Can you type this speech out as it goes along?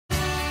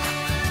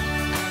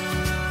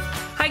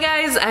Hi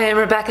guys, I am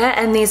Rebecca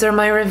and these are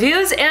my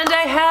reviews, and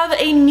I have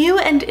a new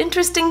and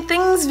interesting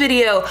things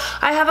video.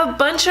 I have a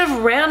bunch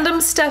of random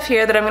stuff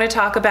here that I'm going to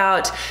talk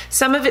about.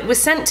 Some of it was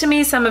sent to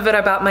me, some of it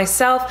about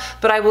myself,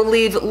 but I will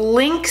leave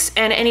links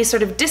and any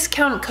sort of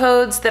discount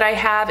codes that I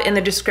have in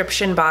the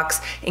description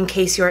box in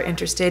case you're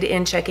interested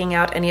in checking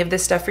out any of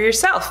this stuff for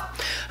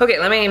yourself. Okay,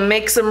 let me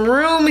make some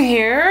room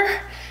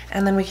here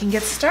and then we can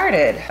get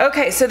started.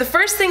 Okay, so the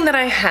first thing that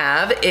I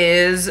have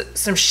is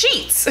some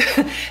sheets.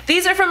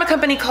 These are from a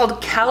company called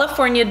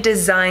California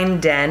Design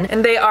Den,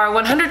 and they are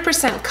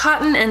 100%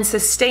 cotton and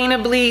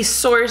sustainably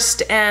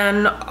sourced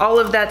and all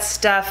of that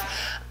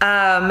stuff.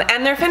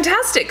 And they're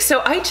fantastic.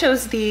 So I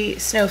chose the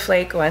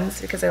snowflake ones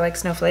because I like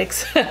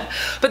snowflakes.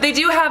 But they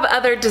do have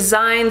other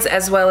designs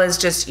as well as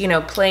just, you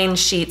know, plain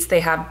sheets. They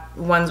have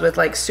ones with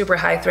like super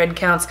high thread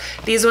counts.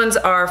 These ones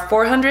are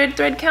 400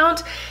 thread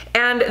count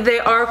and they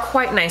are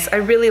quite nice. I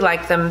really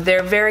like them.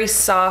 They're very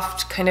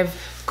soft, kind of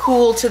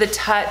cool to the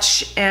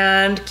touch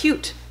and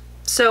cute.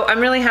 So I'm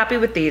really happy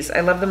with these.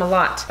 I love them a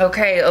lot.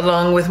 Okay,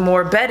 along with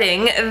more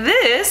bedding,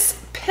 this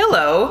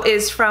pillow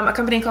is from a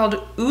company called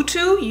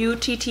Uttu,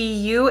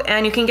 U-T-T-U,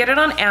 and you can get it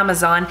on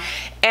Amazon.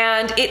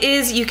 And it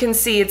is, you can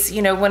see it's,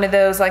 you know, one of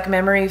those like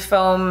memory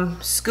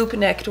foam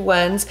scoop-necked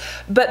ones.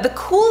 But the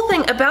cool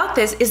thing about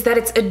this is that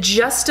it's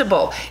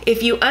adjustable.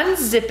 If you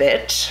unzip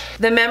it,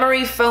 the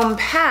memory foam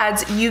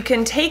pads, you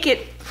can take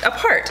it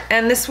apart,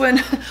 and this one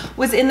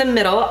was in the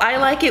middle. I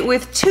like it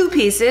with two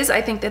pieces. I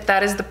think that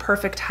that is the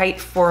perfect height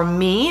for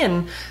me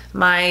and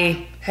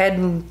my head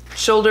and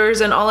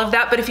shoulders and all of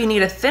that. But if you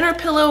need a thinner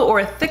pillow or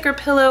a thicker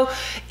pillow,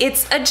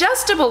 it's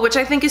adjustable, which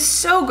I think is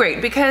so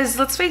great because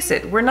let's face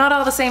it, we're not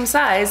all the same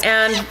size,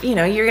 and you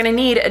know, you're gonna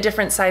need a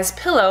different size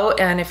pillow.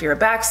 And if you're a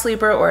back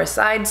sleeper or a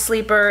side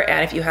sleeper,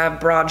 and if you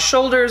have broad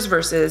shoulders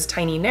versus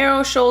tiny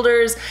narrow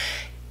shoulders,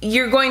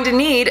 you're going to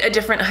need a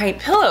different height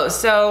pillow.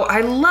 So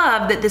I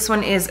love that this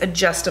one is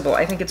adjustable.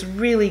 I think it's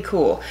really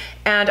cool.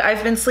 And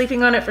I've been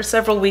sleeping on it for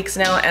several weeks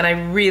now and I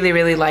really,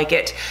 really like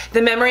it.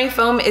 The memory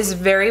foam is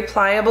very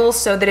pliable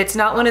so that it's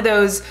not one of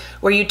those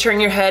where you turn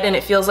your head and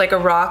it feels like a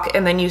rock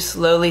and then you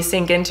slowly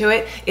sink into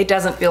it. It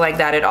doesn't feel like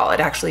that at all.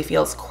 It actually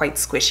feels quite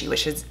squishy,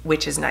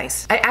 which is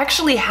nice. I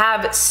actually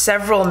have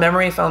several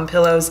memory foam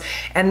pillows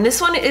and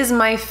this one is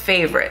my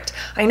favorite.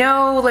 I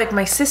know like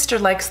my sister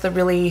likes the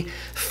really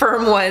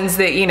firm ones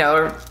that, you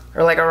know,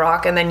 or like a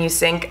rock and then you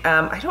sink.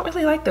 I don't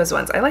really like those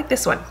ones. I like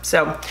this one.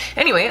 So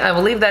anyway, I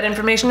will leave that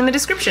information in the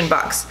description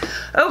box.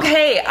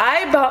 Okay,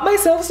 I bought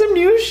myself some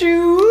new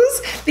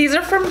shoes. These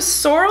are from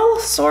Sorel?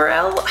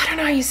 I don't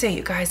know how you say it,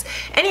 you guys.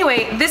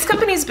 Anyway, this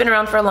company's been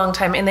around for a long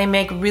time and they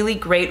make really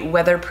great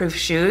weatherproof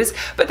shoes,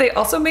 but they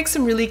also make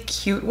some really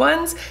cute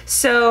ones.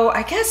 So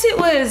I guess it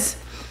was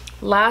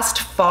last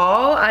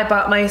fall, I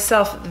bought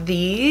myself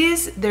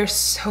these. They're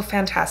so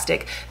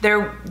fantastic. They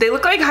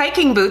look like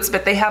hiking boots,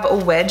 but they have a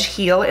wedge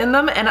heel in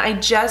them, and I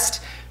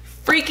just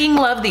freaking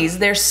love these.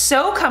 They're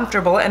so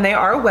comfortable and they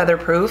are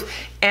weatherproof,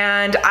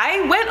 and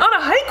I went on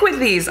a hike with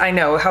these. I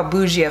know, how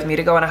bougie of me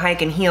to go on a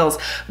hike in heels,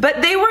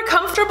 but they were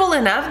comfortable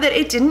enough that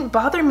it didn't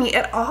bother me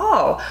at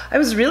all. I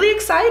was really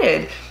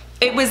excited.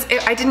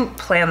 I didn't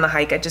plan the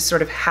hike, I just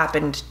sort of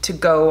happened to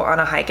go on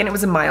a hike, and it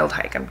was a mild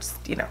hike. I'm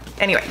just, you know,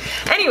 anyway,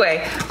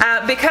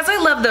 because I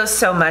love those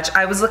so much,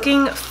 I was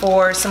looking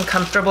for some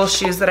comfortable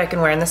shoes that I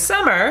can wear in the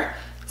summer.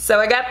 So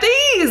I got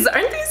these.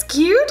 Aren't these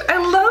cute? I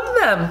love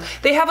them.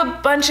 They have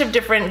a bunch of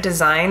different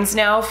designs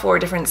now for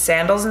different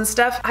sandals and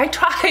stuff. I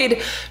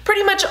tried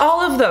pretty much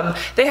all of them.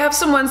 They have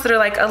some ones that are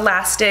like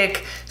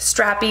elastic,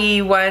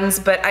 strappy ones,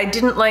 but I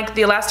didn't like,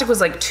 the elastic was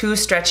like too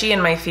stretchy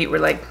and my feet were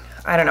like,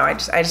 I don't know, I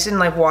just didn't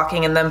like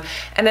walking in them.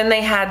 And then they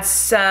had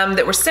some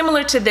that were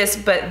similar to this,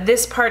 but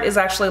this part is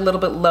actually a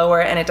little bit lower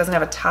and it doesn't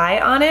have a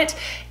tie on it.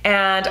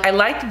 And I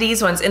like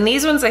these ones. And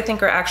these ones I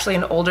think are actually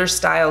an older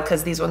style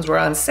because these ones were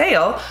on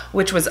sale,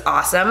 which was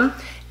awesome.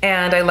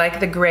 And I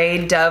like the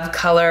gray dove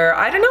color.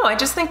 I don't know, I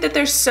just think that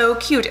they're so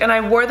cute. And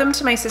I wore them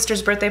to my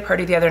sister's birthday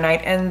party the other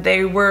night and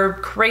they were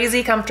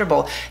crazy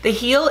comfortable. The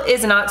heel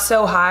is not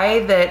so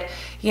high that,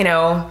 you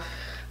know,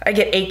 I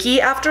get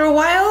achy after a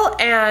while,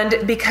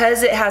 and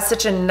because it has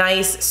such a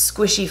nice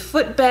squishy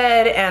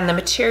footbed and the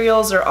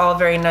materials are all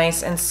very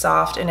nice and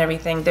soft and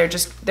everything,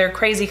 they're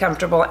crazy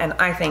comfortable and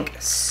I think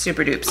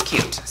super dupes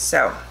cute.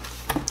 So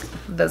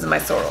those are my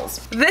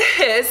Sorels.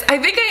 This, I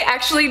think I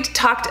actually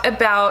talked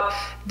about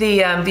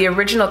the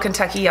original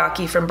Kentucky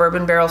Yaki from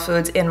Bourbon Barrel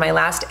Foods in my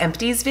last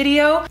empties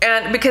video,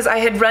 and because I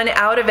had run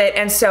out of it,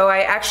 and so I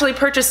actually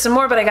purchased some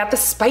more, but I got the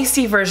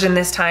spicy version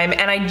this time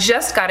and I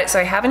just got it, so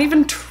I haven't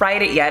even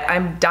tried it yet.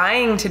 I'm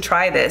dying to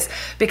try this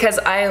because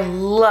I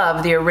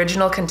love the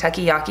original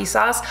Kentucky Yaki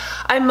sauce.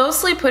 I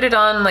mostly put it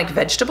on like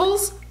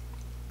vegetables.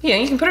 You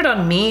know, you can put it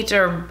on meat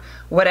or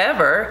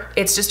whatever.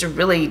 It's just a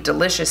really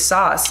delicious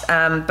sauce,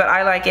 but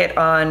I like it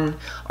on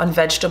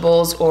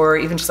vegetables or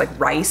even just like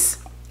rice.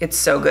 It's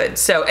so good.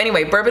 So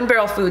anyway, Bourbon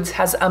Barrel Foods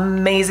has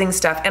amazing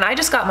stuff, and I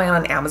just got mine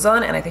on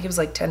Amazon and I think it was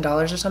like $10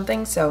 or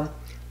something, so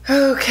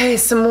Okay,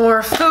 some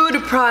more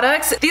food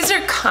products. These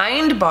are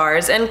Kind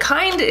bars, and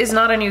Kind is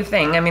not a new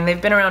thing. I mean,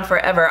 they've been around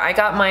forever. I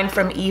got mine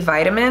from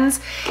E-Vitamins,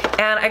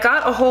 and I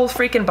got a whole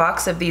freaking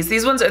box of these.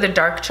 These ones are the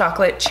dark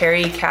chocolate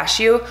cherry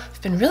cashew.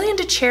 I've been really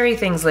into cherry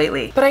things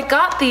lately. But I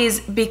got these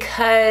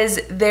because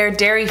they're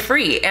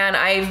dairy-free, and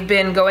I've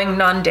been going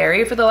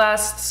non-dairy for the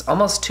last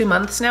almost 2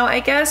 months now, I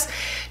guess,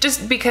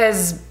 just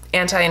because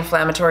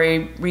anti-inflammatory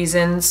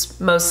reasons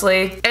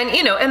mostly. And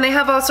you know, and they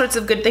have all sorts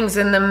of good things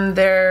in them.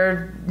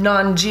 They're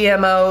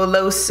non-GMO,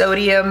 low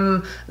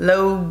sodium,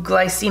 low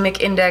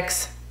glycemic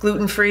index,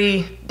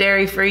 gluten-free,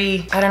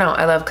 dairy-free. I don't know,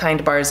 I love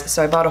Kind bars,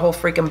 so I bought a whole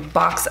freaking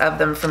box of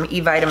them from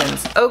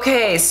E-Vitamins.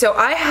 Okay, so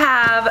I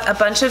have a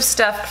bunch of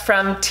stuff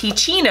from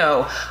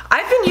Teeccino.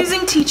 I've been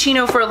using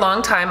Teeccino for a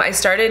long time. I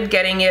started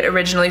getting it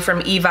originally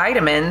from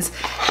E-Vitamins,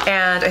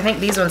 and I think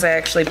these ones I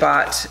actually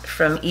bought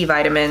from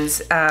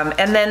E-Vitamins.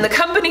 And then the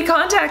company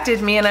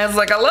contacted me and I was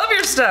like, I love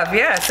your stuff,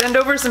 yeah, send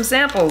over some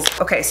samples.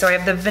 Okay, so I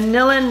have the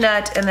vanilla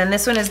nut, and then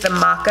this one is the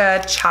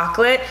maca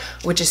chocolate,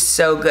 which is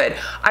so good.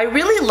 I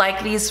really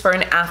like these for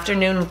an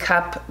afternoon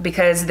cup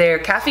because they're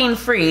caffeine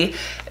free,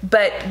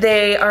 but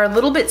they are a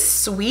little bit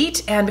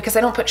sweet, and because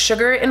I don't put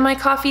sugar in my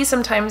coffee,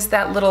 sometimes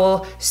that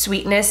little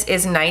sweetness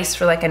is nice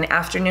for like an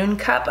afternoon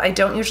cup. I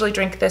don't usually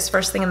drink this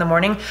first thing in the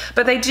morning,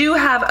 but they do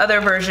have other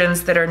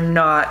versions that are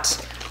not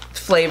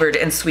flavored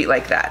and sweet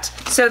like that.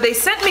 So they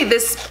sent me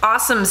this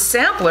awesome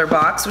sampler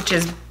box, which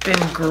has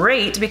been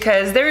great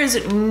because there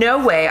is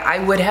no way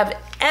I would have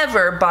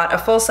ever bought a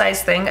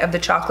full-size thing of the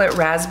chocolate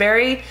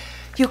raspberry.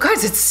 You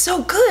guys, it's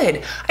so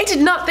good. I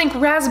did not think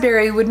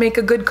raspberry would make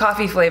a good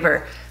coffee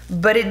flavor,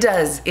 but it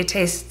does. It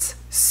tastes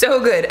so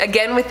good.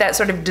 Again, with that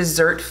sort of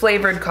dessert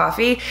flavored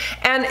coffee.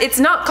 And it's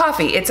not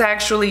coffee, it's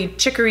actually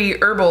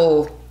chicory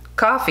herbal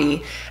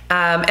coffee.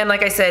 And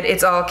like I said,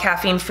 it's all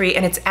caffeine free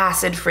and it's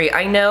acid free.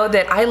 I know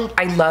that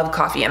I love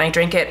coffee and I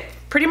drink it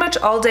pretty much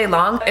all day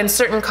long. And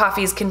certain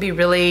coffees can be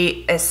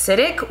really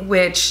acidic,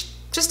 which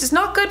just is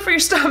not good for your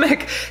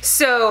stomach.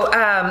 So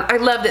I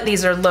love that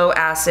these are low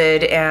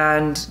acid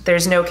and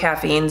there's no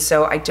caffeine,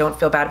 so I don't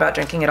feel bad about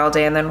drinking it all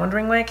day and then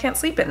wondering why I can't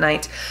sleep at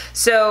night.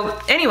 So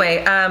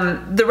anyway,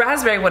 the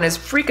raspberry one is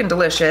freaking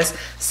delicious.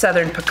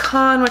 Southern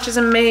pecan, which is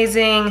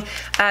amazing.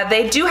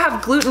 They do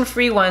have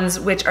gluten-free ones,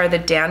 which are the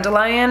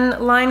dandelion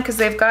line, because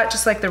they've got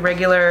just like the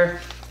regular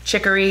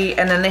chicory,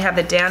 and then they have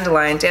the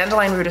dandelion.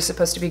 Dandelion root is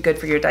supposed to be good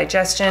for your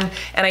digestion,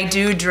 and I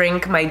do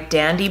drink my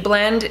Dandy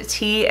Blend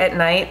tea at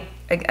night,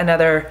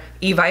 another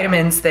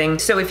E-Vitamins thing.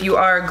 So if you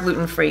are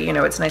gluten-free, you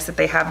know, it's nice that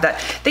they have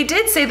that. They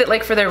did say that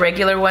like for their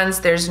regular ones,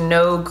 there's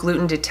no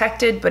gluten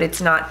detected, but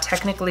it's not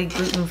technically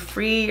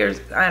gluten-free, or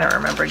I don't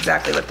remember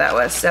exactly what that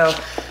was. So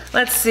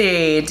let's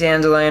see,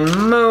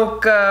 dandelion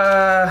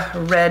mocha,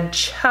 red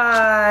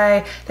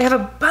chai. They have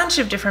a bunch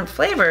of different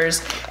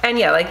flavors. And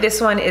yeah, like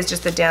this one is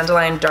just a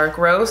dandelion dark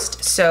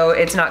roast, so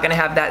it's not gonna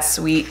have that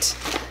sweet.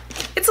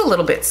 It's a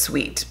little bit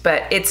sweet,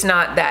 but it's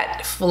not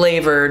that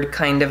flavored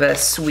kind of a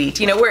sweet.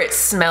 You know, where it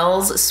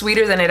smells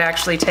sweeter than it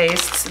actually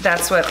tastes.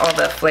 That's what all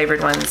the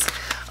flavored ones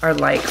are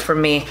like for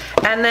me.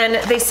 And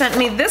then they sent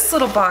me this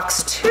little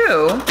box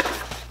too,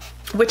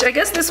 which I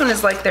guess this one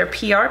is like their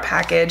PR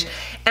package,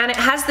 and it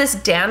has this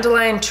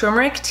dandelion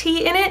turmeric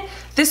tea in it.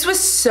 This was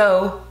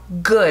so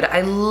good.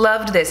 I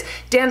loved this.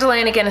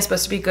 Dandelion, again, is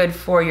supposed to be good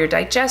for your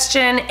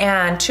digestion,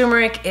 and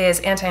turmeric is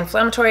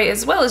anti-inflammatory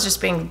as well as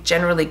just being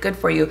generally good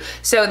for you.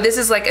 So this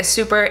is like a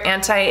super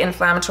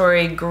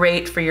anti-inflammatory,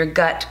 great for your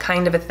gut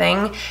kind of a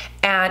thing,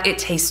 and it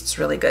tastes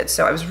really good.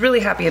 So I was really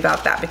happy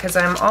about that because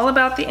I'm all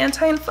about the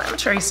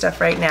anti-inflammatory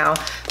stuff right now,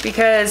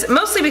 because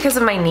mostly because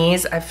of my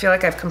knees. I feel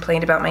like I've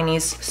complained about my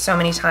knees so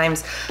many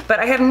times, but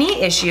I have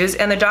knee issues,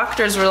 and the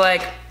doctors were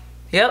like,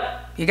 yep,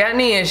 you got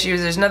knee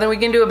issues, there's nothing we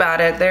can do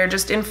about it, they're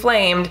just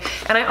inflamed.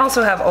 And I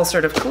also have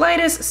ulcerative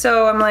colitis,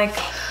 so I'm like,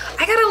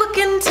 I gotta look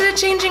into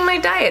changing my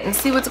diet and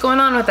see what's going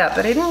on with that.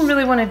 But I didn't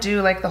really want to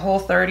do like the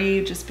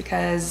Whole30 just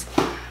because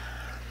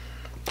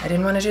I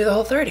didn't want to do the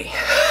Whole30.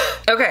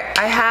 Okay,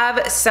 I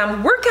have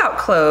some workout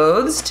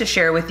clothes to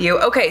share with you.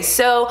 Okay,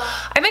 so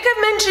I think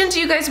I've mentioned to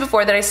you guys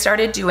before that I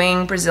started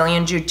doing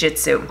Brazilian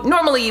Jiu-Jitsu.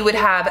 Normally you would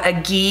have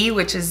a gi,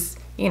 which is,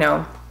 you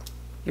know,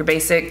 your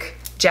basic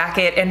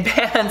jacket and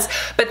pants,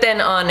 but then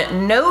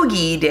on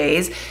no-gi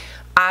days,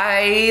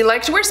 I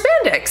like to wear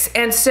spandex.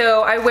 And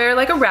so I wear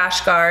like a rash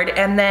guard,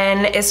 and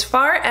then as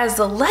far as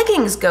the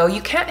leggings go,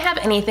 you can't have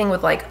anything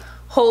with like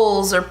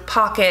holes or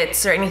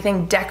pockets or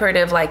anything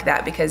decorative like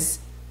that because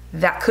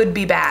that could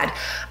be bad.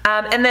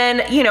 And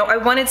then, you know, I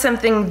wanted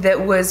something that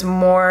was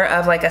more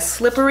of like a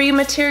slippery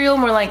material,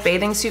 more like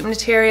bathing suit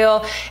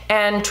material,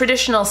 and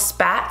traditional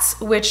spats,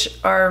 which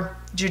are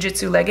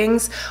Jiu-Jitsu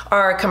leggings,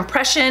 are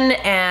compression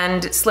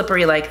and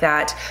slippery like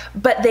that,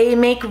 but they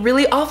make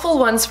really awful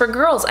ones for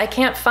girls. I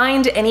can't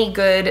find any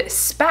good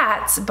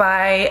spats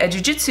by a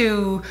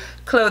Jiu-Jitsu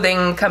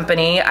clothing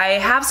company. I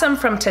have some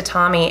from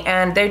Tatami,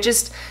 and they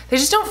just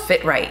don't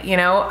fit right, you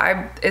know?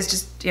 It's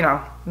just, you know,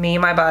 me,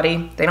 my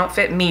body, they don't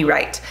fit me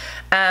right.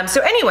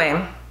 So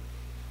anyway,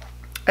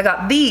 I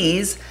got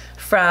these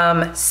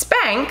from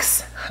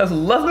Spanx.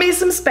 Love me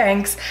some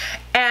Spanx.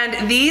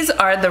 And these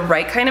are the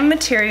right kind of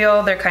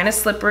material. They're kind of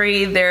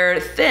slippery,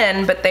 they're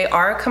thin, but they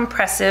are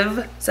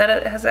compressive. Is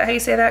that how you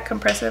say that?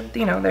 Compressive?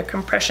 You know, they're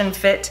compression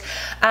fit.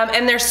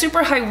 And they're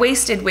super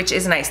high-waisted, which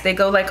is nice. They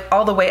go like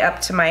all the way up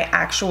to my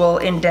actual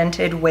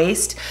indented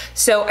waist,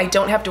 so I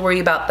don't have to worry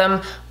about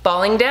them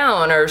falling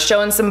down or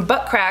showing some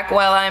butt crack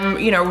while I'm,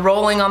 you know,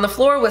 rolling on the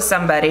floor with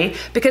somebody,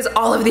 because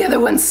all of the other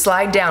ones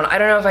slide down. I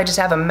don't know if I just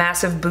have a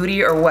massive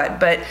booty or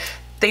what, but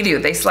they do,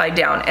 they slide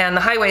down, and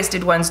the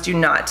high-waisted ones do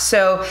not.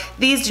 So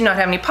these do not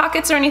have any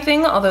pockets or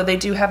anything, although they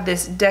do have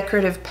this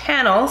decorative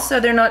panel, so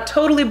they're not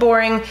totally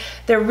boring.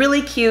 They're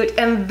really cute,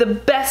 and the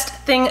best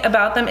thing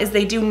about them is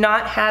they do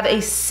not have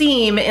a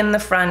seam in the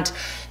front,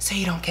 so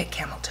you don't get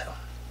camel toe.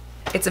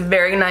 It's a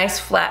very nice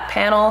flat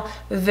panel,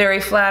 very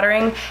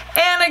flattering, and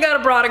I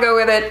got a bra to go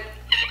with it.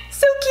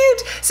 So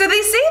cute. So they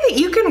say that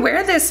you can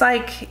wear this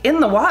like in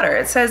the water.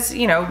 It says,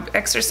 you know,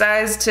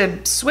 exercise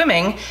to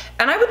swimming,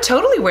 and I would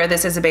totally wear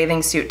this as a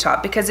bathing suit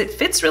top because it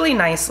fits really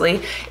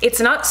nicely. It's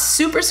not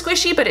super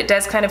squishy, but it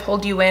does kind of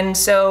hold you in,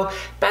 so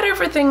better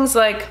for things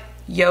like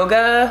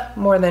yoga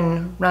more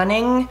than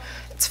running.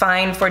 It's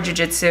fine for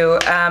jiu-jitsu.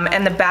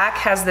 And the back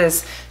has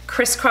this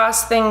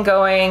crisscross thing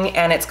going,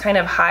 and it's kind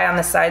of high on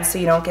the side so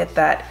you don't get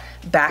that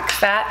back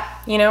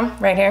fat, you know,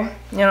 right here.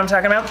 You know what I'm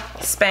talking about?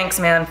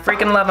 Spanx, man,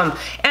 freaking love them.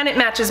 And it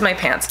matches my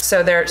pants,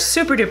 so they're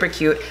super duper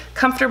cute,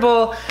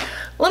 comfortable,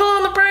 a little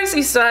on the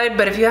pricey side,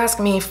 but if you ask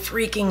me,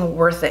 freaking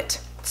worth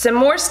it. Some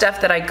more stuff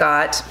that I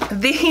got.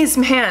 These,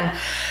 man,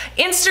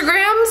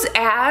 Instagram's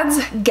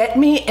ads get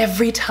me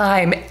every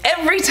time.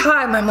 Every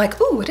time I'm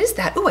like, ooh, what is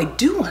that? Ooh, I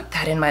do want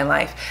that in my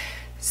life.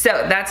 So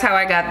that's how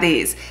I got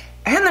these.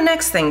 And the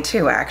next thing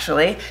too,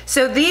 actually.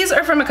 So these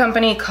are from a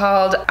company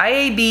called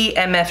IAB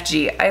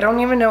MFG. I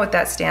don't even know what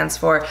that stands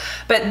for,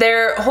 but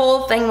their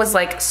whole thing was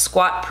like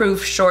squat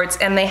proof shorts,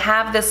 and they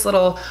have this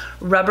little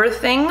rubber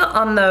thing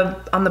on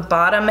the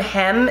bottom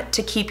hem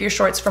to keep your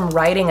shorts from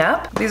riding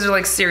up. These are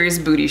like serious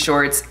booty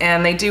shorts,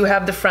 and they do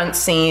have the front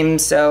seam,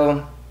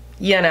 so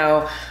you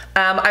know.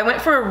 I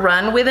went for a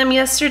run with them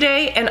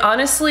yesterday, and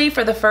honestly,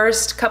 for the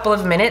first couple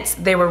of minutes,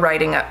 they were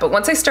riding up. But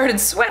once I started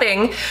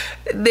sweating,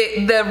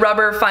 the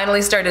rubber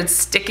finally started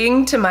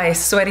sticking to my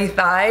sweaty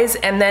thighs,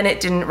 and then it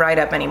didn't ride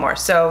up anymore.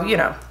 So, you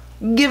know,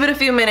 give it a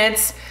few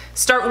minutes,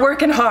 start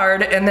working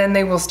hard, and then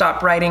they will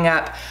stop riding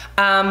up.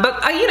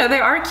 But you know,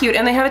 they are cute,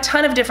 and they have a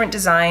ton of different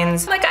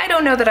designs. Like, I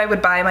don't know that I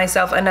would buy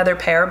myself another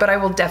pair, but I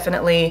will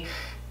definitely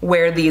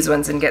wear these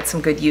ones and get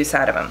some good use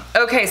out of them.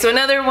 Okay, so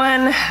another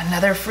one,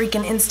 another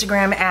freaking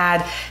Instagram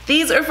ad.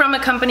 These are from a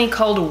company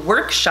called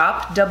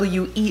Workshop,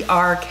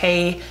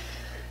 W-E-R-K.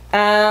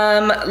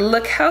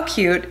 Look how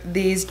cute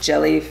these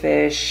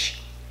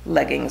jellyfish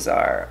leggings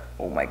are.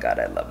 Oh my God,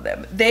 I love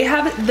them. They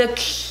have the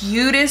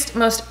cutest,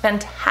 most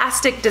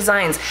fantastic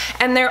designs,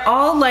 and they're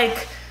all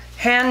like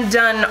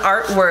hand-done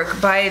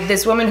artwork by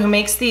this woman who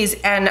makes these,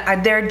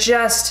 and they're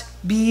just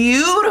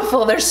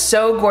beautiful. They're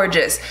so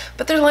gorgeous,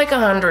 but they're like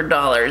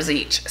 $100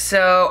 each.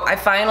 So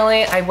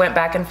I went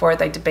back and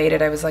forth. I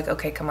debated. I was like,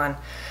 okay, come on,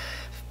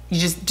 you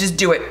just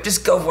do it.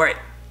 Just go for it.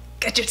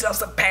 Get yourself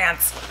some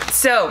pants.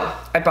 So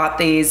I bought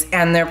these,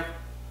 and they're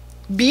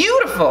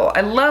beautiful.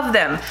 I love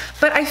them.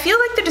 But I feel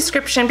like the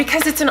description,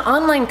 because it's an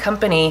online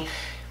company,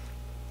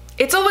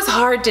 it's always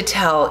hard to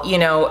tell, you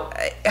know,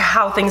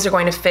 how things are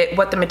going to fit,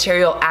 what the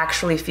material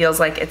actually feels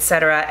like,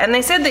 etc. And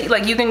they said that,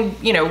 like, you can,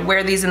 you know,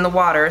 wear these in the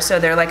water, so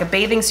they're like a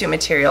bathing suit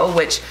material,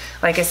 which,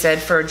 like I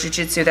said, for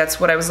jiu-jitsu, that's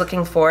what I was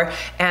looking for.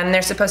 And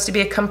they're supposed to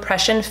be a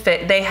compression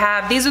fit.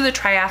 These are the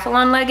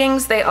triathlon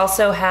leggings. They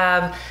also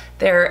have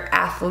their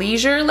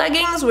athleisure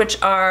leggings,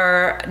 which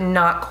are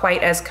not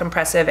quite as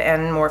compressive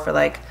and more for,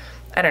 like,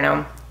 I don't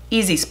know,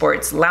 easy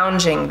sports,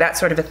 lounging, that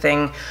sort of a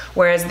thing.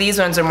 Whereas these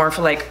ones are more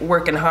for like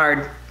working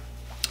hard.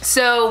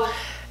 So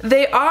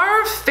they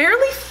are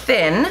fairly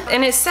thin,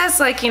 and it says,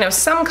 like, you know,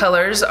 some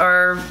colors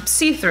are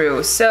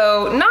see-through,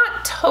 so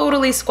not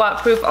totally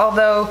squat-proof,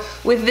 although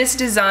with this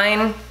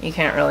design, you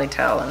can't really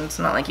tell, and it's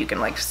not like you can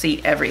like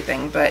see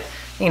everything, but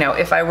you know,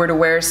 if I were to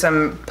wear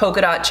some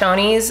polka dot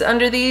chonies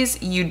under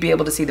these, you'd be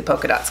able to see the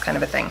polka dots, kind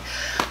of a thing.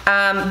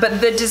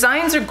 But the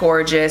designs are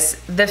gorgeous.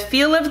 The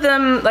feel of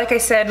them, like I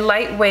said,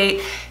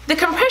 lightweight. The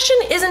compression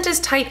isn't as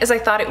tight as I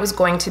thought it was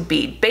going to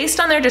be. Based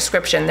on their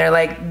description, they're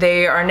like,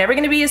 they are never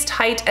gonna be as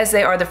tight as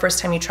they are the first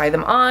time you try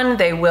them on.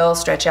 They will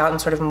stretch out and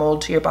sort of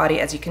mold to your body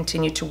as you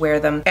continue to wear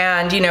them.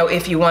 And you know,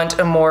 if you want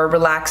a more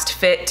relaxed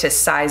fit, to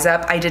size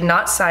up. I did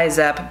not size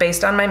up.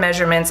 Based on my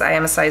measurements, I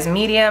am a size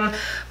medium,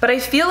 but I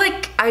feel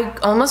like I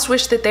almost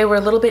wish that they were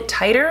a little bit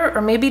tighter,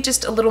 or maybe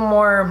just a little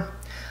more,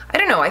 I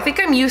don't know, I think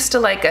I'm used to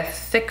like a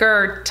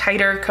thicker,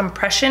 tighter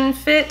compression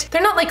fit.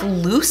 They're not like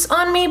loose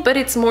on me, but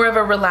it's more of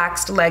a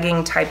relaxed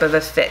legging type of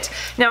a fit.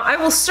 Now, I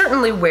will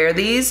certainly wear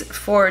these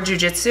for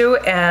jiu-jitsu,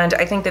 and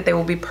I think that they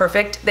will be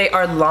perfect. They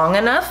are long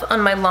enough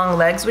on my long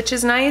legs, which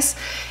is nice.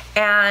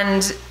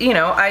 And you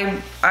know,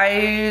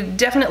 I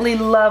definitely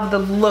love the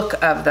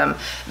look of them.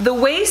 The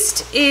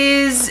waist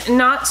is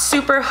not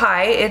super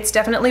high, it's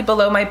definitely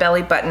below my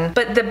belly button,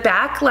 but the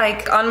back,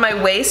 like on my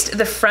waist,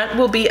 the front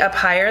will be up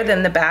higher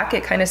than the back.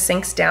 It kind of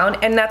sinks down,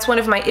 and that's one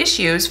of my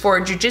issues for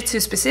jiu-jitsu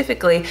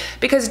specifically,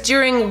 because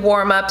during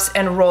warm-ups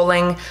and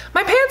rolling,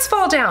 my pants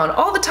fall down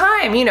all the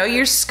time. You know,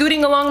 you're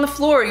scooting along the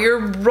floor,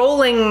 you're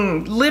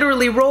rolling,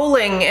 literally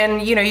rolling,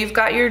 and you know, you've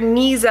got your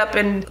knees up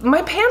and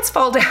my pants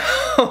fall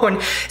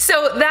down.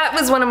 So that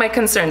was one of my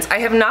concerns. I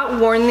have not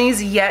worn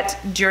these yet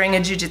during a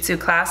jiu-jitsu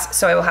class,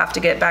 so I will have to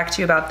get back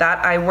to you about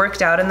that. I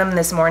worked out in them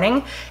this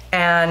morning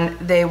and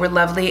they were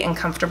lovely and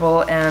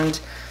comfortable and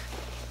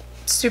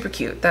super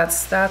cute.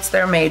 That's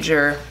their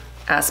major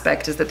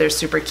aspect, is that they're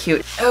super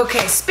cute.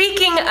 Okay,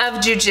 speaking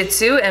of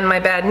jiu-jitsu and my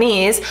bad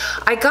knees,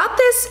 I got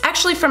this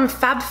actually from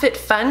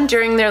FabFitFun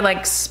during their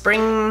like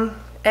spring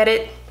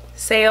edit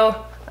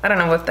sale. I don't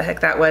know what the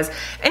heck that was.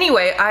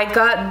 Anyway, I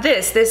got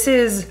this. This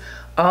is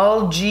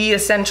All G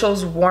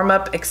Essentials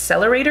Warm-Up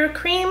Accelerator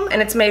Cream,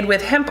 and it's made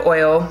with hemp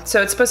oil.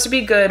 So it's supposed to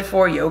be good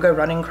for yoga,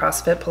 running,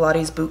 CrossFit,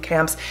 Pilates, boot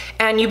camps.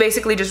 And you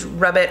basically just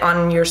rub it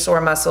on your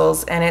sore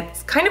muscles, and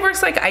it kind of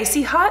works like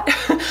icy hot,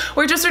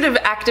 where it just sort of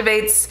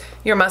activates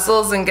your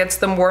muscles and gets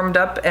them warmed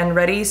up and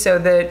ready so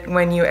that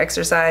when you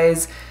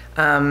exercise,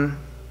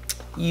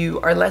 you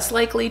are less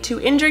likely to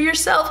injure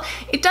yourself.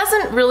 It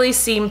doesn't really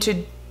seem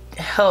to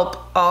help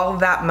all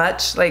that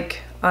much. Like,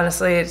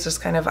 honestly, it's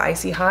just kind of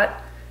icy hot,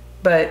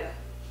 but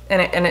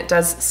and it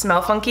does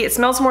smell funky. It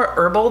smells more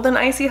herbal than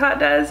icy hot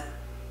does.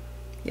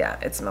 Yeah,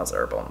 it smells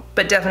herbal,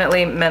 but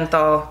definitely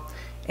menthol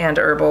and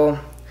herbal.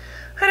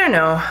 I don't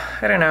know.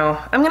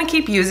 I'm gonna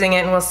keep using it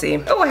and we'll see.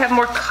 Oh, I have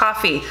more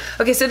coffee.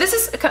 Okay, so this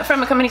is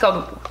from a company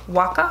called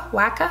Waka?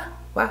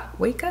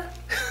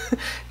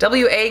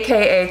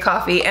 W-A-K-A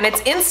coffee, and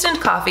it's instant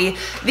coffee.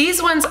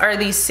 These ones are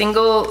the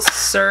single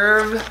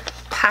serve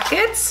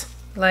packets,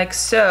 like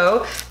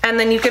so, and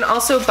then you can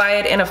also buy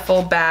it in a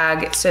full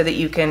bag so that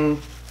you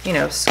can, you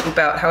know, scoop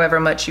out however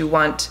much you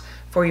want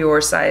for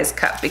your size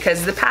cup,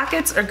 because the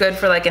packets are good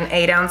for like an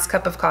 8-ounce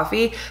cup of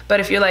coffee, but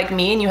if you're like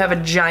me and you have a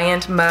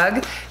giant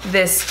mug,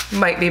 this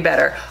might be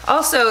better.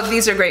 Also,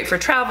 these are great for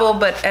travel,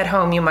 but at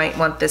home you might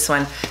want this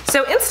one.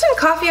 So instant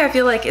coffee, I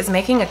feel like, is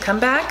making a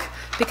comeback,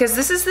 because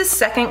this is the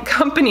second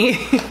company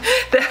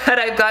that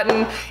I've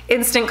gotten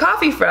instant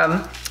coffee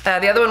from.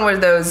 The other one were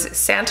those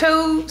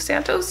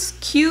Santos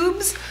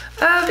cubes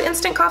of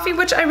instant coffee,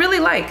 which I really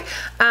like.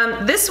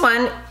 This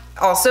one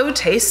also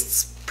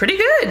tastes pretty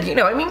good. You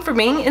know, I mean, for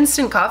being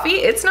instant coffee,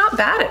 it's not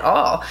bad at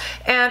all.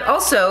 And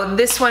also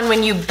this one,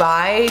 when you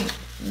buy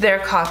their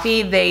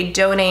coffee, they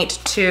donate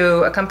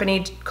to a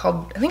company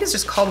called, I think it's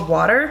just called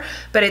Water,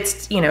 but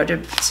it's, you know,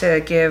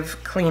 to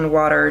give clean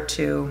water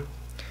to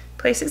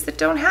places that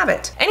don't have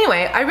it.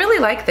 Anyway, I really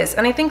like this,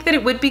 and I think that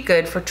it would be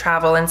good for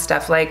travel and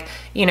stuff, like,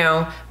 you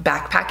know,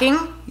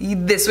 backpacking.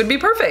 This would be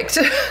perfect.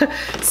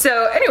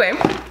 So anyway,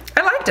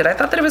 I liked it. I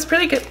thought that it was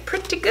pretty good.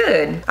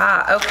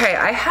 Okay,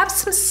 I have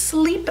some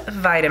sleep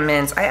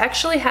vitamins. I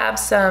actually have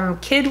some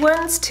kid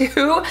ones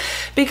too,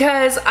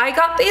 because I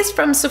got these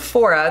from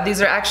Sephora. These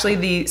are actually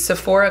the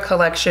Sephora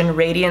collection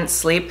Radiant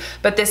Sleep,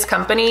 but this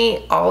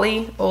company,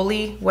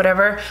 Oli,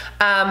 whatever,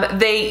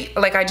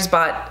 I just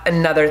bought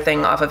another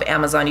thing off of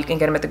Amazon. You can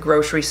get them at the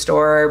grocery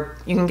store.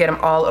 You can get them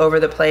all over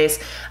the place.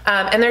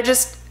 And they're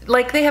just,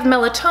 like, they have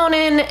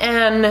melatonin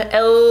and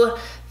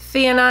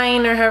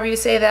L-theanine, or however you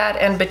say that,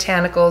 and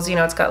botanicals. You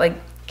know, it's got like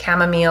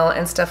chamomile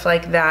and stuff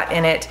like that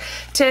in it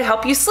to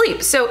help you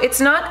sleep. So it's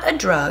not a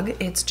drug,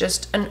 it's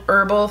just an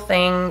herbal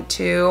thing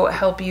to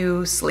help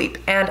you sleep.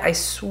 And I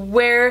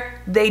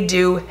swear they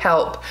do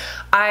help.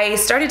 I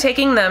started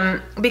taking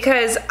them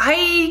because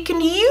I can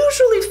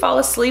usually fall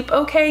asleep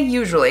okay,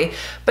 usually,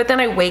 but then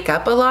I wake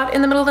up a lot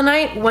in the middle of the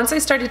night. Once I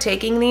started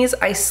taking these,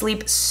 I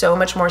sleep so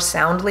much more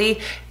soundly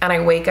and I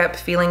wake up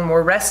feeling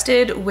more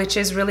rested, which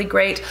is really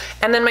great.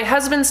 And then my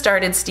husband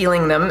started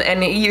stealing them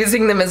and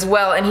using them as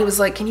well, and he was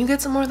like, can you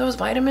get some more of those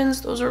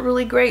vitamins? Those are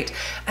really great.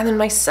 And then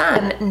my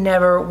son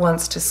never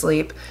wants to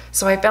sleep,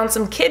 so I found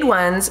some kid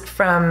ones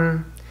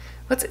from,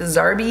 what's it,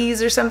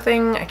 Zarbee's or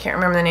something? I can't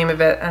remember the name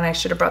of it, and I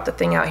should have brought the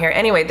thing out here.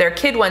 Anyway, they're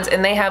kid ones,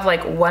 and they have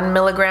like 1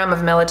 milligram of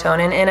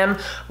melatonin in them,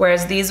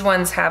 whereas these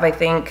ones have, I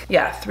think,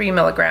 yeah, 3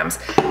 milligrams.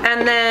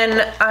 And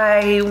then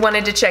I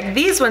wanted to check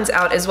these ones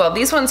out as well.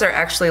 These ones are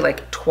actually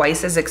like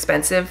twice as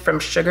expensive from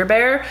Sugar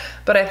Bear,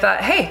 but I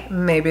thought, hey,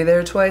 maybe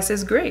they're twice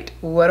as great.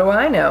 What do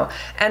I know?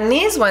 And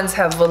these ones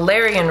have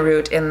valerian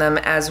root in them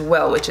as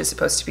well, which is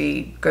supposed to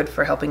be good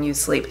for helping you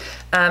sleep.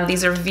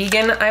 These are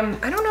vegan. I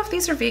don't know if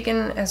these are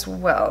vegan as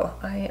well.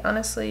 I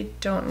honestly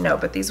don't know,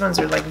 but these ones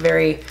are like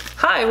very,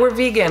 hi, we're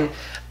vegan.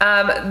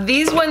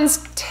 These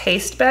ones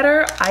taste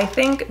better, I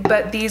think,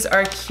 but these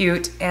are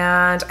cute,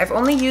 and I've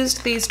only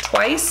used these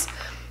twice.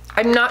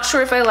 I'm not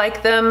sure if I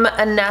like them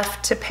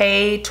enough to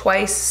pay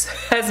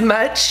twice as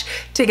much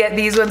to get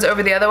these ones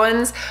over the other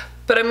ones,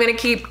 but I'm gonna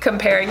keep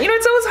comparing. You know,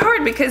 it's always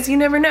hard because you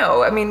never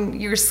know. I mean,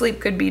 your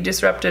sleep could be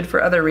disrupted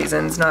for other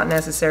reasons, not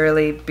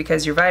necessarily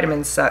because your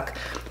vitamins suck.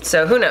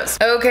 So who knows?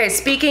 Okay,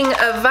 speaking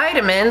of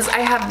vitamins, I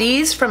have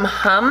these from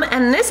Hum,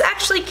 and this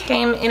actually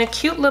came in a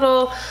cute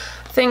little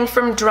thing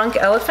from Drunk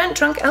Elephant.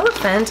 Drunk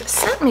Elephant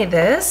sent me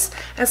this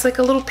as like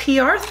a little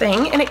PR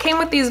thing, and it came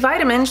with these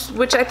vitamins,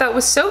 which I thought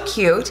was so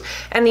cute.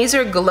 And these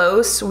are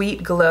Glow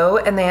Sweet Glow,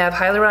 and they have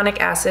hyaluronic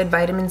acid,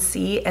 vitamin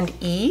C, and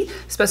E.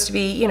 Supposed to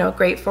be, you know,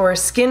 great for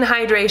skin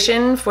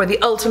hydration, for the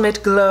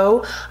ultimate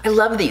glow. I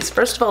love these.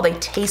 First of all, they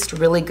taste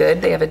really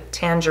good. They have a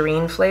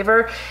tangerine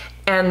flavor,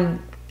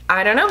 and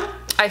I don't know,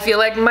 I feel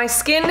like my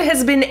skin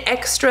has been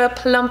extra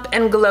plump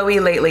and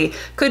glowy lately.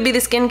 Could be the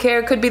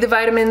skincare, could be the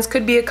vitamins,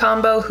 could be a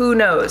combo, who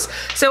knows.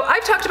 So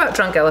I've talked about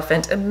Drunk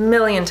Elephant a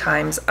million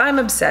times. I'm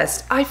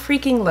obsessed. I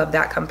freaking love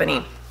that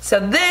company. So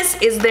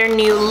this is their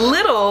new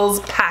Littles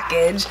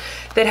package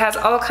that has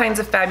all kinds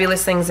of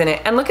fabulous things in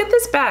it. And look at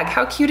this bag,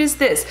 how cute is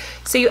this?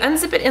 So you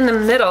unzip it in the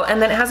middle,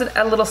 and then it has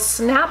a little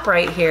snap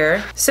right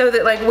here, so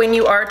that like when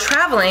you are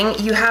traveling,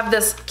 you have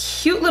this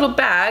cute little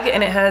bag,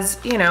 and it has,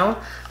 you know,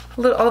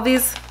 all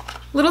these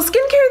little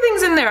skincare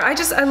things in there.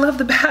 I love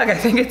the bag. I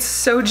think it's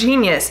so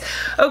genius.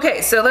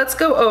 Okay, so let's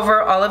go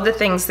over all of the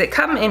things that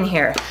come in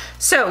here.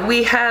 So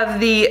we have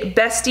the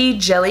Bestie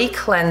Jelly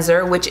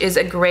Cleanser, which is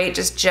a great,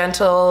 just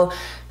gentle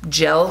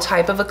gel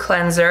type of a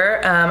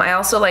cleanser. I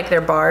also like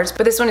their bars,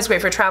 but this one is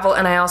great for travel,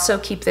 and I also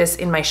keep this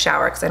in my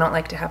shower because I don't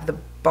like to have the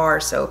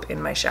bar soap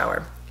in my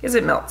shower because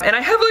it melts. And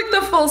I have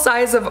like the full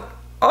size of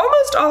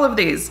almost all of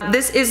these.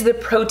 This is the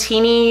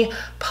Protini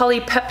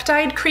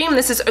Polypeptide Cream.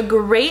 This is a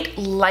great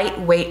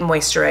lightweight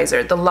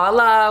moisturizer. The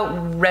Lala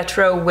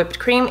Retro Whipped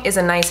Cream is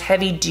a nice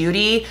heavy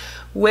duty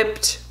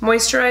whipped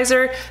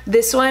moisturizer.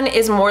 This one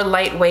is more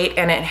lightweight,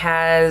 and it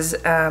has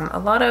a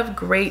lot of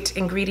great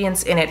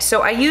ingredients in it.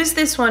 So I use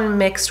this one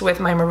mixed with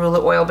my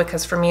marula oil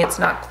because for me it's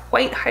not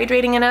quite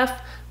hydrating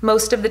enough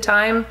most of the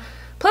time.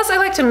 Plus, I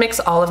like to mix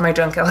all of my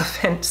Drunk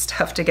Elephant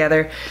stuff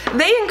together.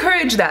 They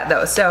encourage that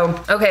though,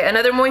 so. Okay,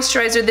 another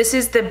moisturizer. This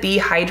is the Bee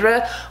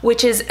Hydra,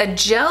 which is a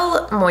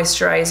gel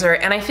moisturizer,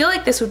 and I feel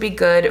like this would be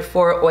good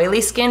for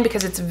oily skin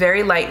because it's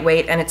very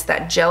lightweight and it's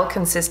that gel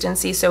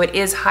consistency, so it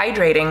is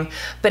hydrating,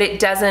 but it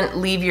doesn't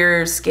leave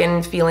your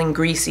skin feeling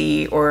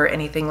greasy or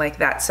anything like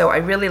that. So I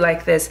really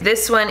like this.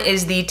 This one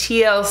is the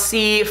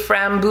TLC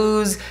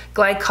Framboos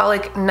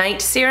Glycolic Night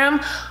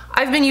Serum.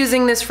 I've been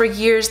using this for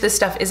years. This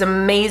stuff is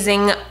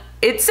amazing.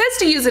 It says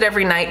to use it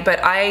every night,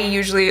 but I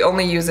usually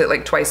only use it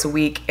like twice a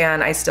week,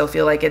 and I still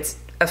feel like it's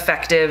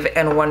effective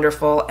and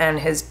wonderful and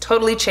has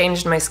totally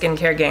changed my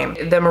skincare game.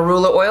 The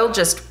marula oil,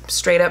 just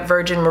straight up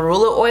virgin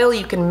marula oil,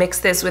 you can mix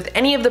this with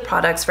any of the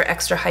products for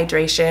extra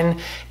hydration,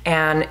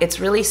 and it's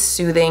really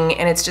soothing,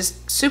 and it's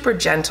just super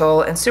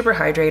gentle and super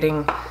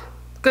hydrating.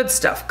 Good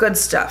stuff, good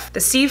stuff. The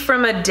C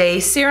from a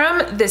Day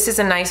Serum. This is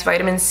a nice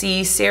vitamin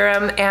C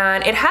serum,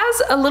 and it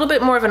has a little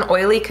bit more of an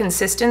oily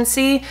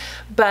consistency,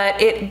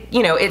 but it,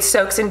 you know, it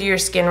soaks into your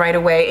skin right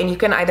away, and you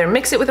can either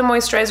mix it with a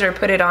moisturizer or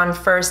put it on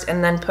first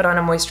and then put on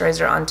a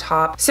moisturizer on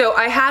top. So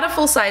I had a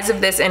full size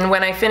of this, and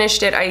when I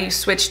finished it, I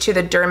switched to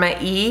the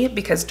Derma E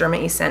because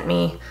Derma E sent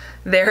me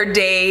their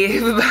Day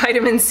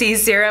vitamin C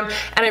serum,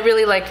 and I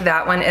really liked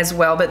that one as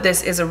well, but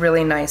this is a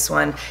really nice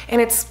one, and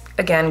it's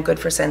again good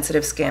for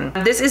sensitive skin.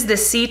 This is the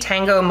C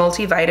Tango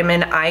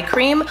Multivitamin Eye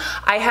Cream.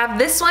 I have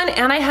this one,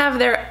 and I have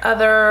their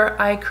other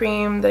eye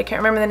cream that I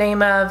can't remember the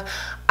name of.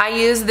 I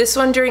use this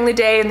one during the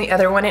day and the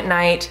other one at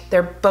night.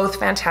 They're both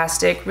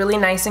fantastic, really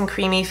nice and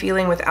creamy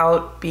feeling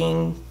without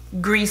being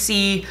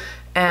greasy,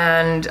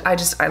 and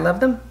I love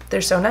them.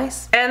 They're so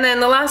nice. And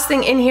then the last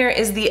thing in here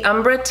is the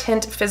Umbra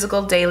Tint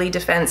Physical Daily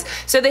Defense.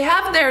 So they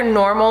have their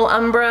normal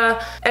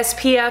Umbra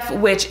SPF,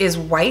 which is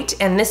white,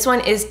 and this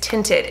one is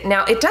tinted.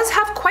 Now it does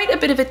have quite a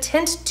bit of a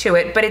tint to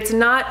it, but it's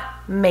not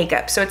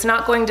makeup. So it's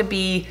not going to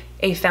be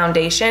a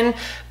foundation,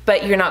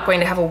 but you're not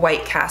going to have a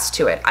white cast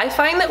to it. I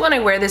find that when I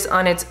wear this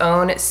on its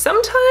own,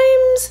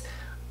 sometimes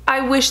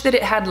I wish that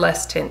it had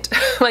less tint.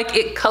 Like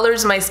it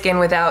colors my skin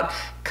without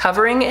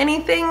covering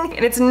anything,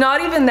 and it's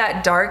not even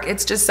that dark.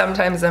 It's just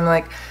sometimes I'm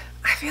like,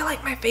 I feel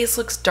like my face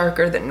looks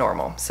darker than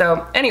normal.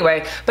 So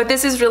anyway, but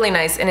this is really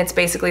nice, and it's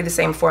basically the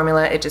same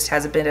formula. It just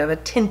has a bit of a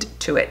tint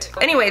to it.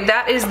 Anyway,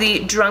 that is the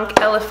Drunk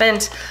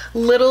Elephant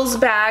Littles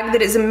bag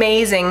that is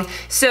amazing.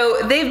 So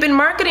they've been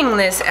marketing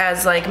this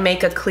as like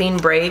make a clean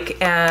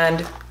break,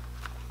 and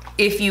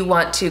if you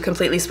want to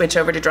completely switch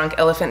over to Drunk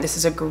Elephant, this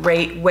is a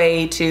great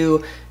way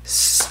to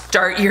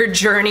start your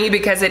journey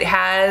because it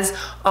has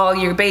all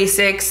your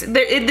basics.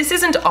 This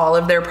isn't all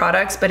of their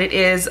products, but it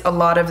is a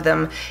lot of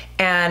them,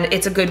 and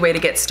it's a good way to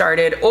get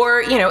started.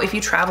 Or, you know, if you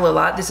travel a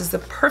lot, this is the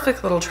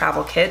perfect little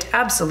travel kit.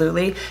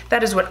 Absolutely.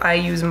 That is what I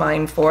use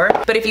mine for.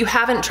 But if you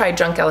haven't tried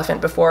Drunk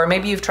Elephant before,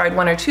 maybe you've tried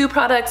one or two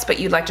products, but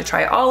you'd like to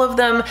try all of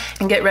them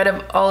and get rid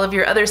of all of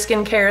your other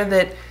skincare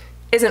that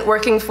isn't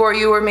working for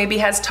you, or maybe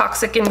has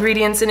toxic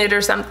ingredients in it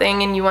or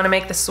something and you want to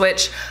make the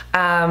switch.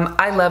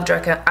 I love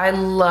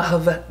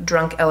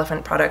Drunk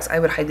Elephant products. I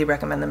would highly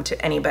recommend them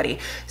to anybody.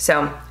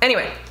 So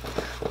anyway,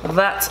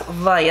 that's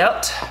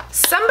that.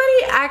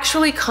 Somebody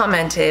actually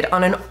commented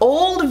on an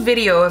old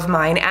video of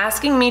mine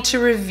asking me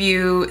to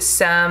review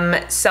some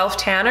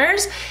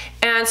self-tanners.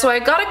 And so I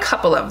got a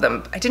couple of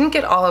them. I didn't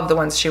get all of the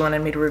ones she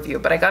wanted me to review,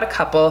 but I got a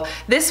couple.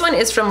 This one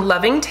is from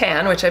Loving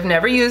Tan, which I've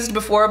never used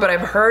before, but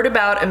I've heard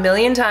about a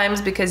million times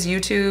because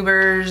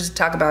YouTubers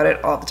talk about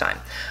it all the time.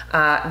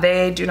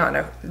 They do not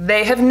know.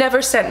 They have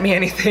never sent me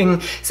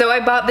anything. So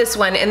I bought this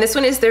one, and this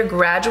one is their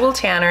Gradual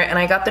Tanner, and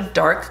I got the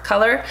dark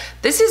color.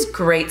 This is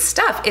great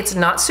stuff. It's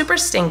not super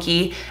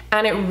stinky,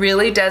 and it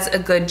really does a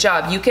good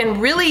job. You can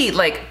really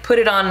like put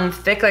it on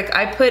thick. Like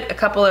I put a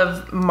couple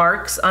of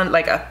marks on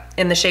like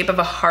in the shape of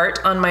a heart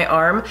on my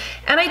arm,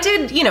 and I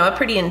did, you know, a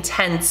pretty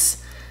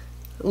intense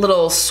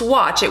little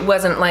swatch. It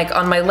wasn't like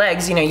on my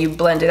legs, you know, you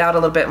blend it out a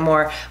little bit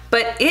more,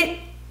 but it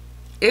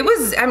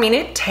was, I mean,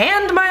 it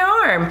tanned my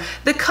arm.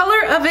 The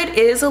color of it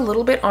is a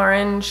little bit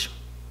orange.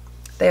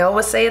 They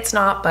always say it's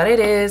not, but it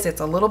is. It's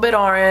a little bit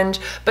orange,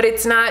 but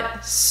it's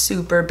not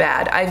super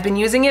bad. I've been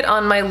using it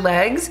on my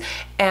legs,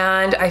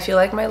 and I feel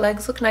like my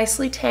legs look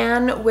nicely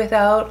tan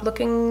without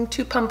looking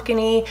too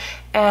pumpkin-y.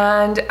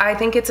 And I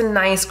think it's a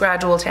nice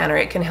gradual tanner.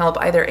 It can help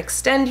either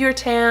extend your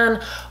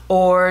tan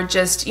or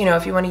just, you know,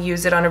 if you want to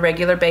use it on a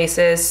regular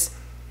basis,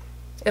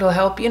 it'll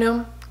help, you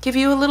know, give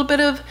you a little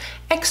bit of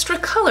extra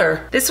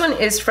color. This one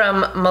is from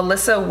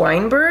Melissa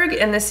Weinberg,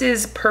 and this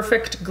is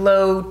Perfect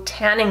Glow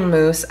Tanning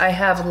Mousse. I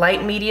have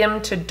light,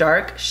 medium to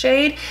dark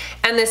shade,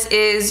 and this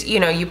is, you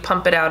know, you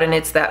pump it out and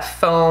it's that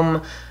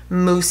foam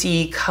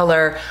moussey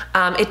color.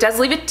 It does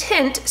leave a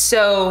tint,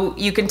 so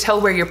you can tell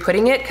where you're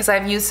putting it, because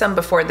I've used some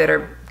before that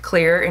are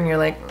clear and you're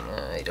like,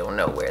 I don't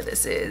know where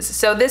this is.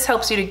 So this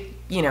helps you to,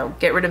 you know,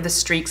 get rid of the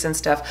streaks and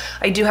stuff.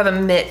 I do have a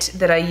mitt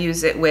that I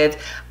use it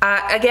with.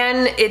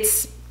 Again,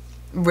 it's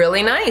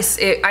really nice.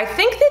 I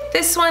think that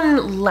this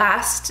one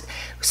lasts.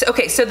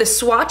 Okay, so the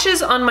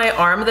swatches on my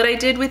arm that I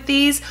did with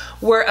these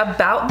were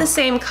about the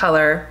same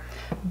color,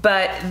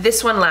 but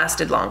this one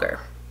lasted longer.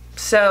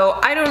 So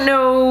I don't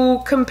know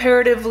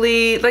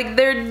comparatively, like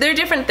they're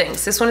different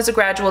things. This one is a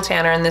gradual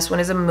tanner and this one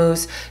is a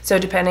mousse. So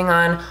depending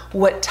on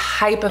what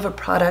type of a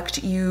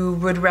product you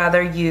would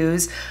rather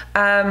use,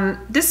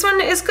 this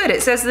one is good.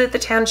 It says that the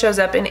tan shows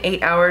up in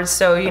 8 hours.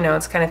 So, you know,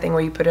 it's the kind of thing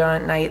where you put it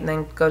on at night and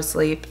then go to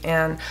sleep.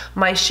 And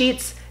my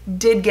sheets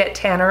did get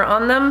tanner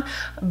on them,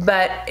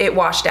 but it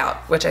washed out,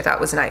 which I thought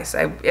was nice.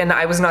 And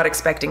I was not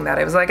expecting that.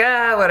 I was like,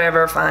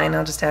 whatever, fine.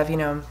 I'll just have, you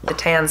know, the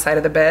tan side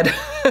of the bed.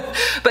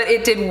 But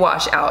it did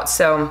wash out.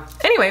 So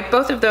anyway,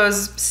 both of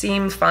those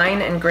seem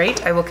fine and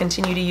great. I will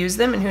continue to use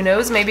them, and who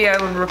knows, maybe I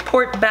will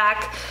report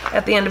back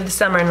at the end of the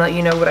summer and let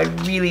you know what I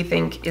really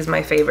think is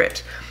my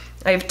favorite.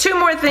 I have 2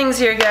 more things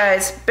here,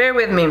 guys. Bear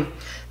with me.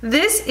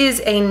 This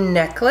is a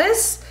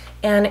necklace,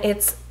 and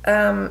it's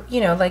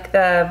you know, like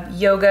the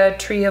yoga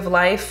tree of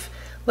life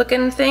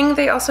looking thing.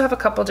 They also have a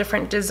couple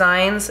different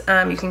designs.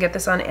 You can get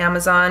this on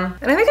Amazon.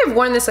 And I think I've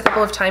worn this a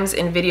couple of times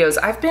in videos.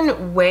 I've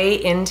been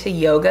way into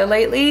yoga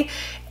lately,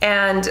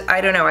 and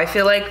I don't know, I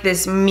feel like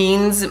this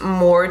means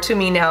more to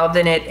me now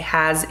than it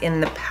has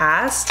in the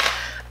past.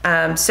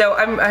 So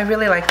I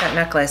really like that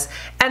necklace.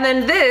 And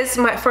then this,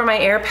 for my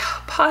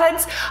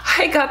AirPods,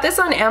 I got this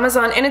on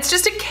Amazon, and it's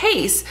just a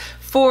case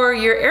for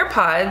your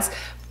AirPods.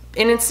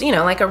 And it's, you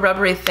know, like a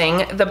rubbery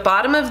thing. The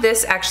bottom of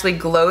this actually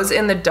glows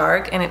in the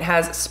dark, and it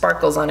has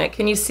sparkles on it.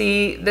 Can you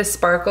see the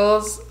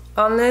sparkles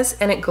on this?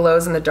 And it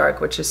glows in the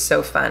dark, which is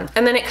so fun.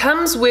 And then it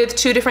comes with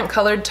 2 different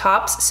colored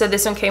tops. So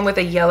this one came with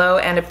a yellow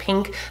and a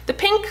pink. The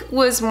pink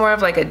was more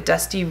of like a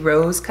dusty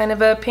rose kind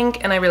of a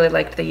pink, and I really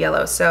liked the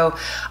yellow. So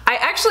I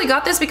actually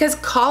got this because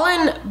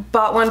Colin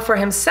bought one for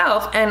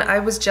himself, and I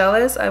was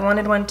jealous. I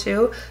wanted one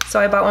too, so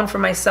I bought one for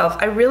myself.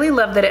 I really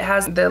love that it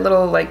has the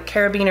little like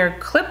carabiner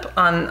clip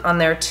on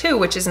there too,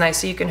 which is nice,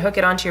 so you can hook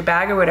it onto your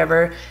bag or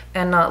whatever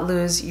and not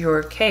lose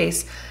your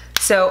case.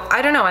 So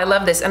I don't know, I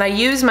love this. And I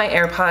use my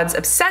AirPods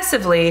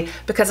obsessively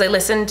because I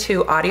listen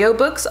to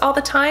audiobooks all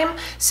the time.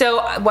 So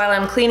while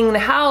I'm cleaning the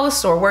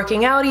house or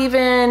working out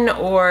even,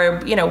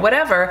 or, you know,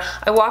 whatever,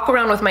 I walk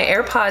around with my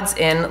AirPods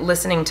in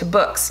listening to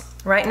books.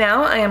 Right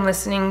now I am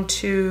listening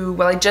to,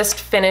 well, I just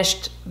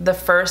finished the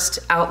first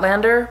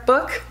Outlander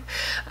book.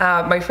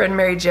 My friend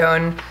Mary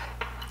Joan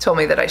told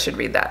me that I should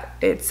read that.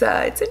 It's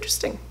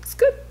interesting, it's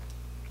good.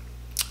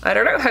 I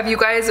don't know, have you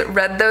guys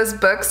read those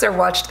books or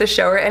watched the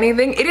show or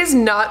anything? It is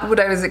not what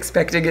I was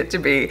expecting it to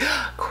be,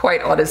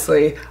 quite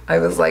honestly. I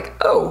was like,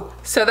 oh,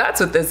 so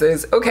that's what this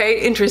is. Okay,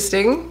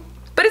 interesting.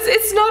 But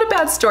it's not a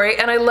bad story,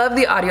 and I love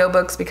the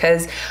audiobooks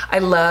because I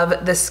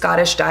love the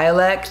Scottish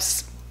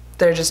dialects.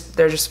 They're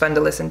just fun to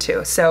listen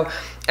to. So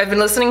I've been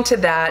listening to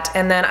that,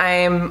 and then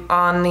I'm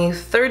on the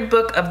 3rd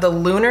book of the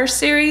Lunar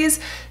series.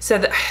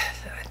 So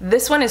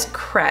this one is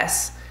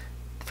Cress.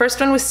 The first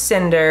one was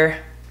Cinder.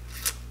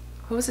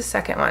 What was the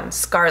second one?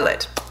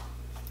 Scarlet.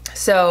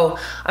 So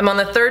I'm on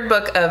the 3rd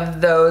book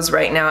of those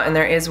right now, and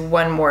there is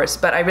one more,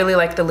 but I really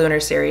like the Lunar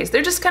series.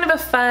 They're just kind of a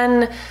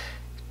fun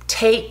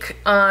take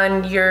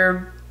on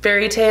your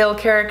fairy tale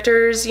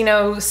characters. You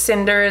know,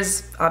 Cinder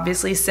is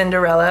obviously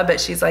Cinderella, but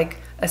she's like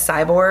a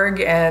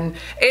cyborg, and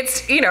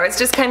it's, you know, it's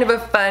just kind of a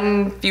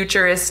fun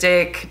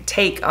futuristic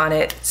take on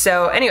it.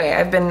 So anyway,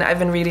 I've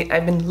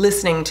been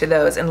listening to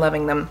those and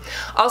loving them.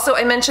 Also,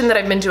 I mentioned that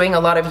I've been doing a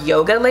lot of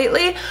yoga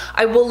lately.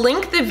 I will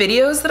link the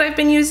videos that I've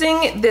been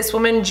using. This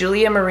woman,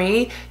 Julia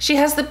Marie, she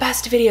has the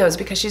best videos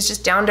because she's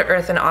just down to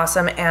earth and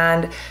awesome,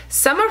 and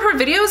some of her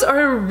videos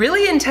are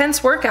really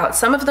intense workouts.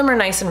 Some of them are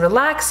nice and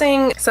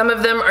relaxing. Some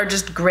of them are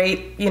just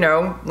great, you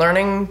know,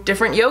 learning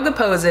different yoga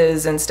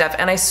poses and stuff.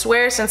 And I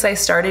swear, since I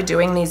started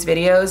doing these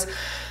videos,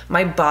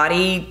 my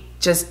body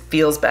just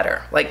feels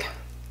better, like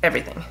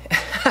everything.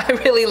 I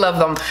really love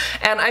them.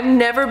 And I've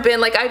never been,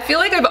 like, I feel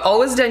like I've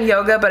always done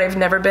yoga, but I've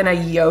never been a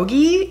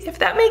yogi, if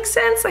that makes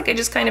sense. Like, I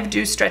just kind of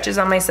do stretches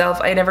on myself.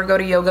 I never go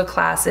to yoga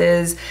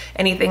classes,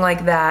 anything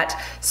like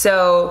that.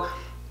 So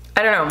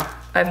I don't know,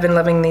 I've been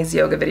loving these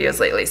yoga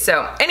videos lately.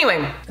 So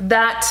anyway,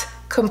 that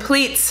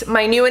completes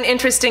my new and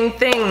interesting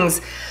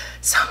things.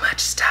 So much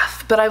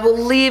stuff, but I will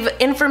leave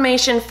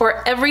information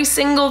for every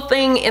single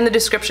thing in the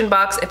description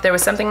box. If there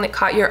was something that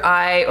caught your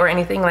eye or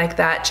anything like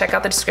that, check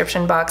out the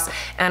description box.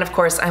 And of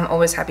course, I'm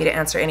always happy to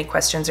answer any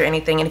questions or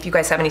anything. And if you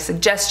guys have any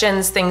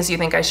suggestions, things you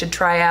think I should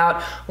try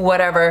out,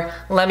 whatever,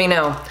 let me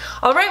know.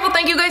 All right, well,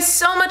 thank you guys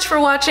so much for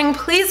watching.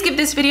 Please give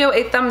this video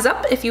a thumbs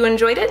up if you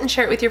enjoyed it and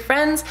share it with your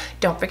friends.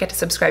 Don't forget to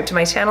subscribe to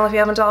my channel if you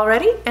haven't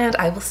already, and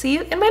I will see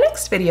you in my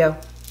next video.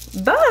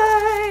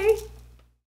 Bye.